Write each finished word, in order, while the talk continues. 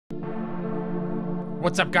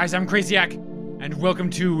What's up, guys? I'm Craziac, and welcome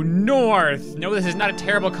to North. No, this is not a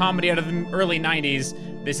terrible comedy out of the early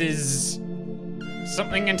 90s. This is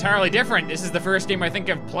something entirely different. This is the first game I think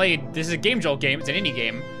I've played. This is a Game Jolt game. It's an indie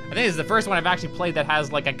game. I think this is the first one I've actually played that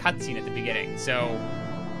has like a cutscene at the beginning. So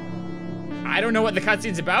I don't know what the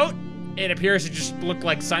cutscene's about. It appears to just look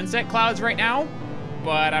like sunset clouds right now,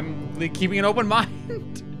 but I'm keeping an open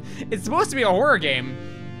mind. It's supposed to be a horror game.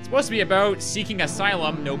 It's supposed to be about seeking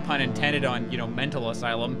asylum, no pun intended on, mental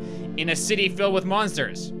asylum, in a city filled with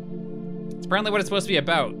monsters. It's apparently what it's supposed to be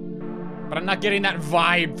about. But I'm not getting that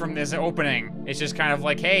vibe from this opening. It's just kind of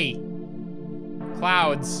like, hey,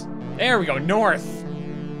 clouds. There we go, North.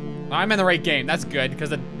 I'm in the right game, that's good, because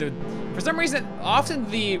for some reason, often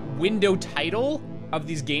the window title of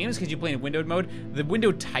these games, because you play in windowed mode, the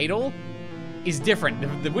window title is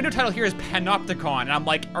different. The window title here is Panopticon, and I'm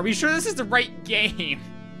like, are we sure this is the right game?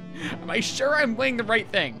 Am I sure I'm playing the right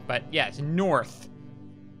thing? But yeah, it's North.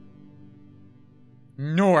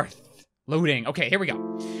 North. Loading. Okay, here we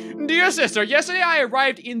go. Dear sister, yesterday I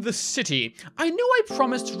arrived in the city. I know I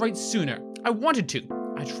promised to write sooner. I wanted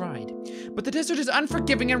to. I tried. But the desert is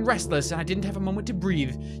unforgiving and restless, and I didn't have a moment to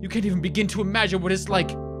breathe. You can't even begin to imagine what it's like.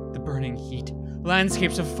 The burning heat.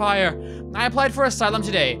 Landscapes of fire. I applied for asylum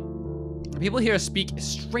today. The people here speak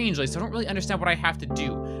strangely, so I don't really understand what I have to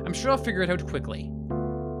do. I'm sure I'll figure it out quickly.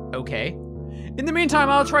 Okay. In the meantime,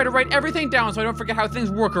 I'll try to write everything down so I don't forget how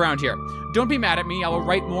things work around here. Don't be mad at me, I will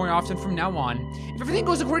write more often from now on. If everything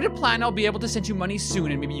goes according to plan, I'll be able to send you money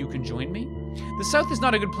soon and maybe you can join me. The South is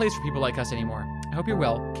not a good place for people like us anymore. I hope you're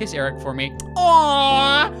well. Kiss Eric for me.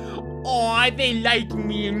 Aww! Aww, they like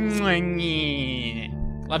me.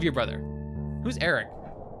 Love your brother. Who's Eric?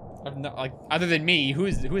 Other than me, who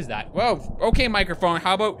is that? Whoa, okay microphone,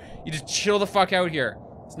 how about you just chill the fuck out here?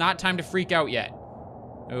 It's not time to freak out yet.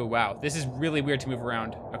 Oh, wow. This is really weird to move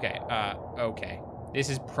around. Okay, okay. This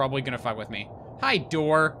is probably gonna fuck with me. Hi,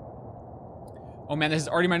 door. Oh man, this is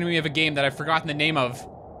already reminding me of a game that I've forgotten the name of.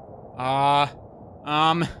 I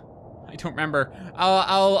don't remember.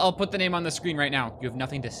 I'll put the name on the screen right now. You have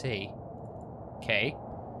nothing to say. Okay.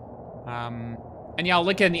 And yeah, I'll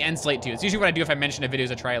link it in the end slate too. It's usually what I do if I mention a video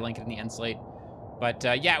is I try to link it in the end slate. But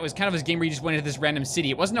yeah, it was kind of this game where you just went into this random city.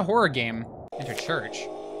 It wasn't a horror game. Enter church.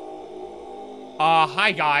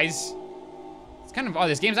 Hi guys. It's kind of,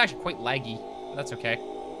 this game's actually quite laggy, but that's okay.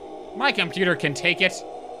 My computer can take it.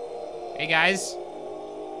 Hey guys.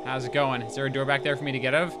 How's it going? Is there a door back there for me to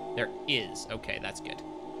get out of? There is. Okay, that's good.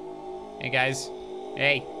 Hey guys.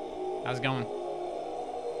 Hey. How's it going?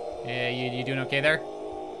 Yeah, you doing okay there?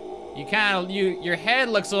 You kind of, your head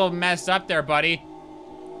looks a little messed up there, buddy.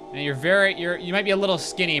 And you might be a little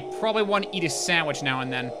skinny. Probably want to eat a sandwich now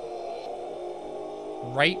and then.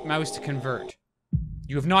 Right mouse to convert.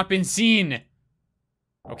 You have not been seen.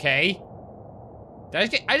 Okay. I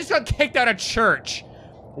just got kicked out of church.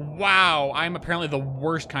 Wow, I'm apparently the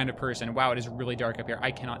worst kind of person. Wow, it is really dark up here.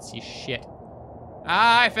 I cannot see shit.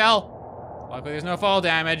 Ah, I fell. Luckily there's no fall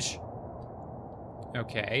damage.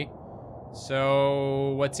 Okay.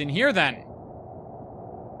 So, what's in here then?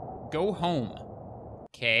 Go home.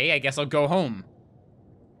 Okay, I guess I'll go home.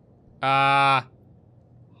 Hi.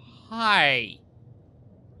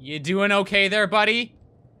 You doing okay there, buddy?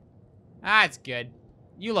 That's good.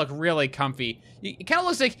 You look really comfy. It kind of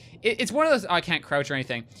looks like, it's one of those, oh, I can't crouch or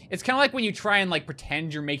anything. It's kind of like when you try and like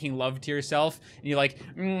pretend you're making love to yourself, and you're like,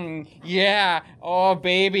 yeah, oh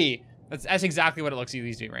baby. That's exactly what it looks like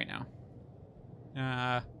he's doing right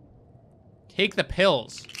now. Take the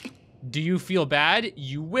pills. Do you feel bad?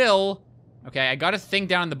 You will. Okay, I got a thing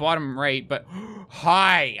down in the bottom right, but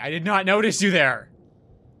hi, I did not notice you there.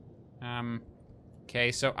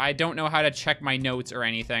 Okay, so I don't know how to check my notes or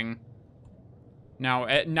anything. No,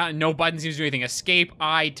 no button seems to do anything. Escape,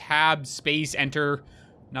 I, tab, space, enter.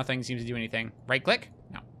 Nothing seems to do anything. Right click?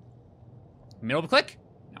 No. Middle click?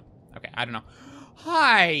 No. Okay, I don't know.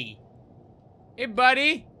 Hi. Hey,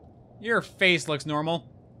 buddy. Your face looks normal.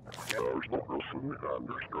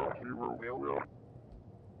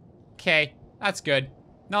 Okay, that's good.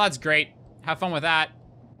 No, that's great. Have fun with that.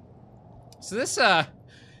 So this,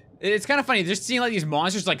 it's kind of funny. Just seeing like these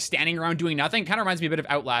monsters like standing around doing nothing kind of reminds me a bit of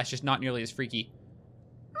Outlast, just not nearly as freaky.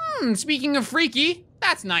 Speaking of freaky,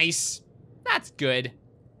 that's nice. That's good.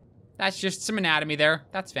 That's just some anatomy there.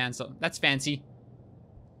 That's fancy. That's fancy.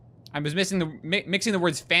 I was mixing the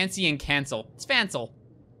words fancy and cancel. It's fancel.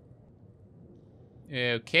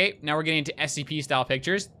 Okay, now we're getting into SCP style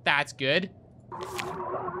pictures. That's good.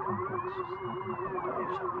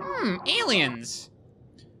 Aliens.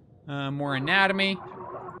 More anatomy.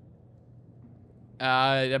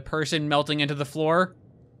 A person melting into the floor.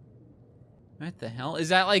 What the hell? Is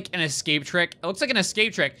that like an escape trick? It looks like an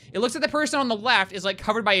escape trick. It looks like the person on the left is like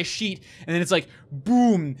covered by a sheet, and then it's like,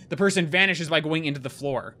 boom, the person vanishes by going into the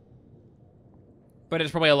floor. But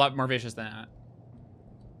it's probably a lot more vicious than that.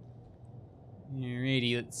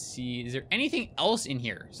 Alrighty, let's see. Is there anything else in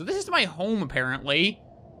here? So this is my home, apparently.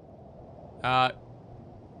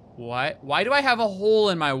 What? Why do I have a hole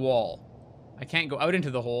in my wall? I can't go out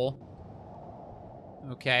into the hole.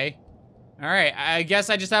 Okay. Alright, I guess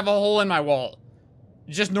I just have a hole in my wall.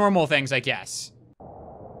 Just normal things, I guess.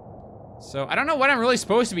 So, I don't know what I'm really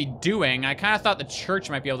supposed to be doing. I kind of thought the church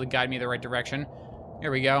might be able to guide me the right direction. Here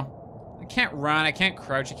we go. I can't run, I can't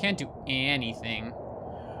crouch, I can't do anything.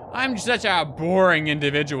 I'm such a boring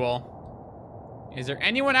individual. Is there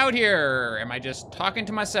anyone out here? Am I just talking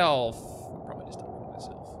to myself? I'm probably just talking to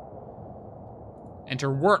myself.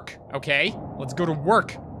 Enter work. Okay, let's go to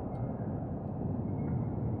work.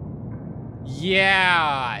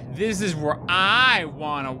 Yeah, this is where I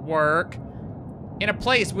want to work. In a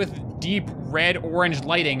place with deep red-orange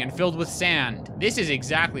lighting and filled with sand. This is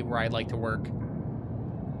exactly where I'd like to work.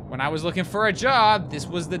 When I was looking for a job, this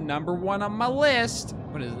was the #1 on my list.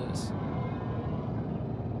 What is this?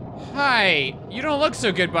 Hi, you don't look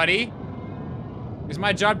so good, buddy. Is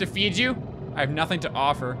my job to feed you? I have nothing to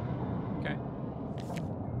offer. Okay.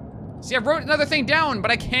 See, I wrote another thing down,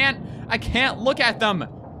 but I can't look at them.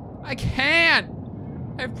 I can't.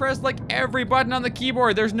 I've pressed like every button on the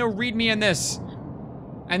keyboard. There's no readme in this.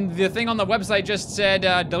 And the thing on the website just said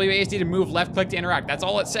WASD to move, left click to interact. That's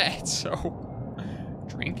all it said, so.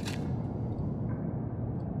 Drink.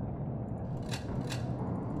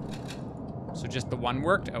 So just the one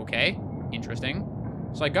worked, okay. Interesting.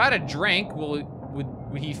 So I got a drink.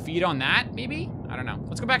 Would he feed on that, maybe? I don't know.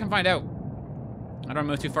 Let's go back and find out. I don't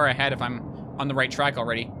move too far ahead if I'm on the right track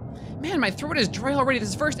already. Man, my throat is dry already. This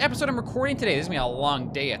is the first episode I'm recording today. This is gonna be a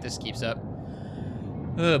long day if this keeps up.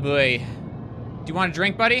 Oh boy. Do you want a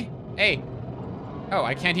drink, buddy? Hey. Oh,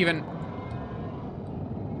 I can't even.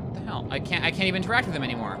 What the hell? I can't even interact with him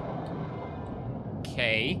anymore.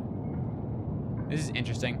 Okay. This is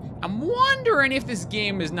interesting. I'm wondering if this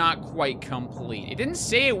game is not quite complete. It didn't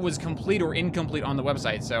say it was complete or incomplete on the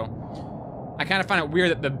website, so I kind of find it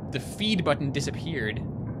weird that the feed button disappeared.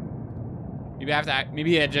 Maybe I have to,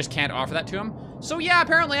 maybe I just can't offer that to him. So yeah,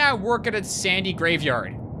 apparently I work at a sandy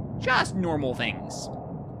graveyard. Just normal things.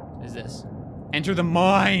 What is this? Enter the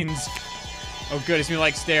mines. Oh good, it's me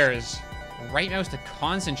like stairs. Right mouse to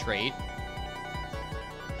concentrate.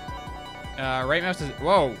 Right mouse to,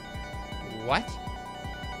 whoa. What?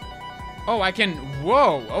 Oh, I can,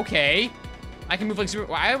 whoa, okay. I can move like super,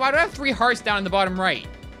 why do I have 3 hearts down in the bottom right?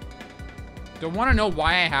 Don't want to know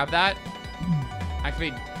why I have that.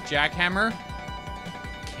 Activate jackhammer.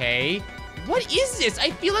 Okay. What is this? I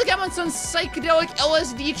feel like I'm on some psychedelic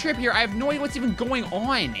LSD trip here. I have no idea what's even going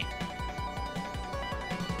on.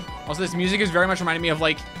 Also, this music is very much reminding me of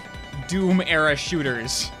like Doom era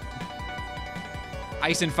shooters.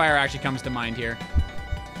 Ice and Fire actually comes to mind here.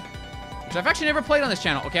 Which I've actually never played on this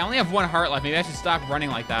channel. Okay, I only have 1 heart left. Maybe I should stop running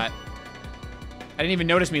like that. I didn't even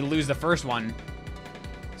notice me lose the first one.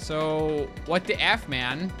 So, what the F,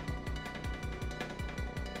 man?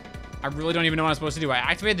 I really don't even know what I'm supposed to do. I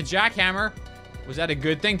activated the jackhammer. Was that a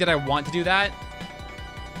good thing? Did I want to do that?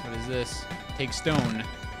 What is this? Take stone.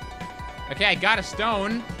 Okay, I got a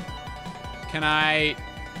stone. Can I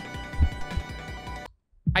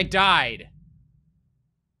died.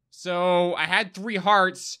 So, I had 3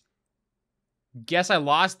 hearts. Guess I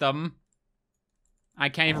lost them. I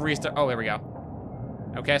can't even restart. Oh, there we go.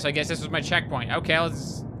 Okay, so I guess this was my checkpoint. Okay,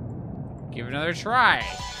 let's give it another try.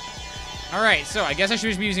 All right, so I guess I should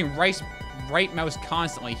just be using right mouse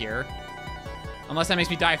constantly here. Unless that makes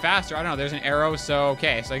me die faster. I don't know, there's an arrow, so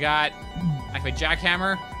okay. So I got a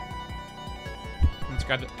jackhammer. Let's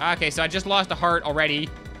grab the, okay, so I just lost a heart already.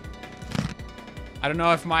 I don't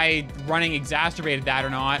know if my running exacerbated that or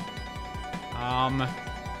not.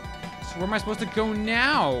 So where am I supposed to go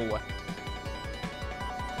now?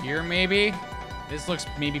 Here, maybe? This looks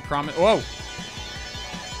maybe promising. Whoa!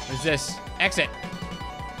 What is this? Exit.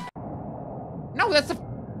 No, that's the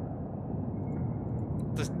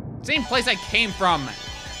same place I came from.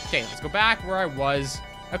 Okay, let's go back where I was.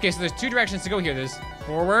 Okay, so there's 2 directions to go here. There's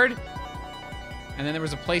forward, and then there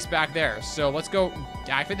was a place back there. So let's go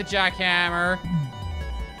activate the jackhammer,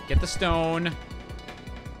 get the stone.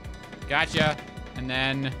 Gotcha. And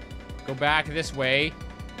then go back this way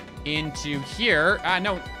into here.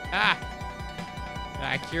 No.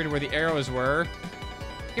 Back here to where the arrows were.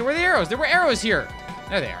 Okay, where are the arrows? There were arrows here.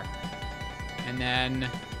 There they are. And then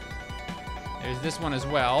there's this one as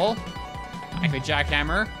well. Activate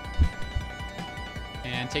jackhammer.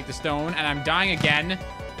 And take the stone, and I'm dying again.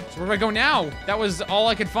 So where do I go now? That was all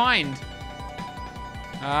I could find.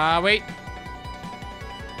 Wait.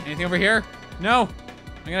 Anything over here? No.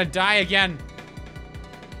 I'm gonna die again.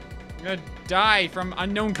 I'm gonna die from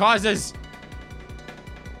unknown causes.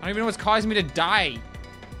 I don't even know what's causing me to die.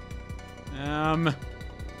 What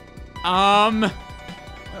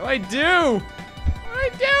do I do? What do I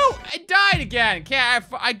do? I died again. Okay,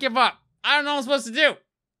 I give up. I don't know what I'm supposed to do.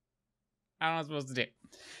 I don't know what I'm supposed to do.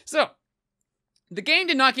 So, the game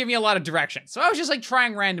did not give me a lot of direction. So I was just like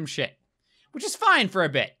trying random shit, which is fine for a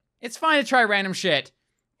bit. It's fine to try random shit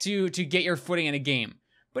to get your footing in a game.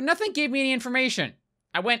 But nothing gave me any information.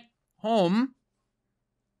 I went home.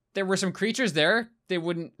 There were some creatures there. They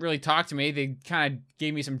wouldn't really talk to me. They kind of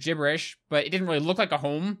gave me some gibberish, but it didn't really look like a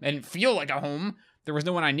home. It didn't feel like a home. There was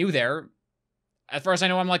no one I knew there. As far as I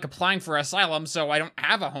know, I'm like applying for asylum, so I don't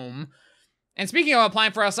have a home. And speaking of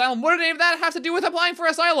applying for asylum, what did any of that have to do with applying for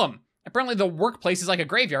asylum? Apparently the workplace is like a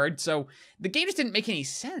graveyard, so the game just didn't make any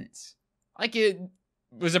sense. Like, it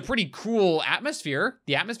was a pretty cool atmosphere.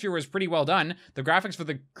 The atmosphere was pretty well done. The graphics for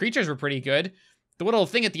the creatures were pretty good. The little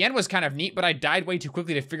thing at the end was kind of neat, but I died way too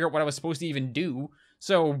quickly to figure out what I was supposed to even do.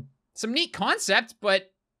 So, some neat concept,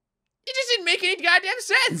 but it just didn't make any goddamn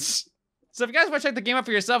sense. So if you guys want to check the game out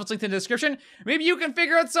for yourself, it's linked in the description. Maybe you can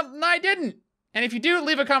figure out something I didn't. And if you do,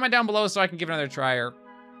 leave a comment down below so I can give it another try or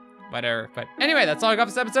whatever. But anyway, that's all I got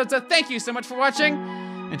for this episode, so thank you so much for watching.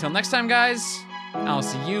 Until next time, guys, I'll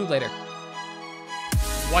see you later.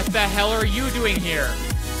 What the hell are you doing here?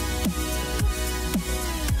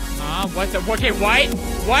 What the? Okay, what?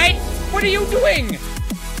 What? What are you doing?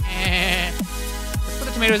 Let's put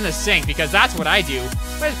the tomatoes in the sink because that's what I do.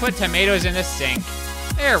 Let's put tomatoes in the sink.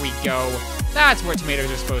 There we go. That's what tomatoes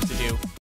are supposed to do.